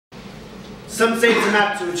Some say it's a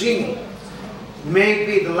map to a genie. May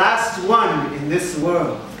be the last one in this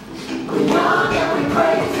world. We're young and we're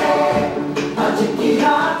crazy, a genie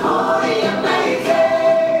party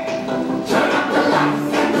amazing. Turn up the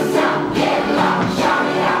lights and the sound, get loud, shout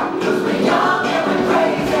it out, 'cause we're young and we're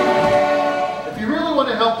crazy. If you really want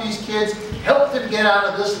to help these kids, help them get out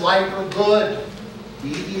of this life for good. Be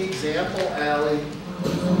the example, Aly.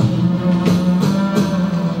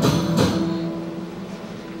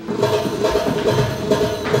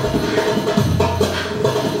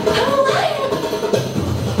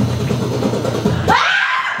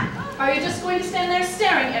 Are you just going to stand there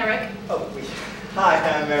staring, Erik? Oh, hi,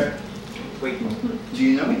 I'm Erik. Wait, do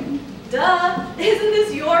you know me? Duh! Isn't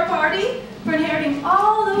this your party? For inheriting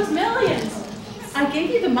all those millions. I gave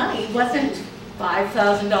you the money. Wasn't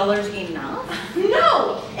 $5,000 enough?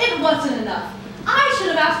 No! It wasn't enough. I should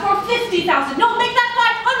have asked for 50,000. No, make that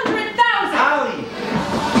 500,000! Aly!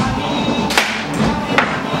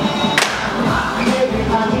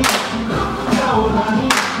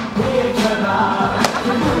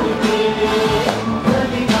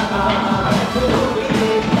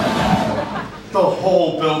 The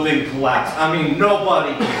whole building collapsed. I mean,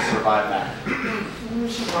 nobody can survive that.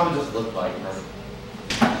 She probably just looked like her.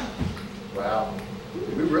 Wow,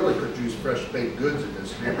 we really produce fresh baked goods in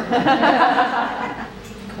this neighborhood.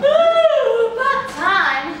 Ooh, about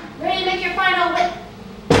time. Ready to make your final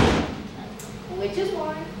which is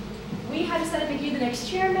why we had to set up make you the next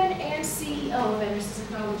chairman and CEO of Anderson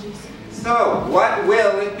Technologies. So, what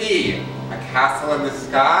will it be? A castle in the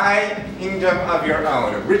sky? Kingdom of your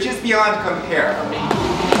own? Riches beyond compare?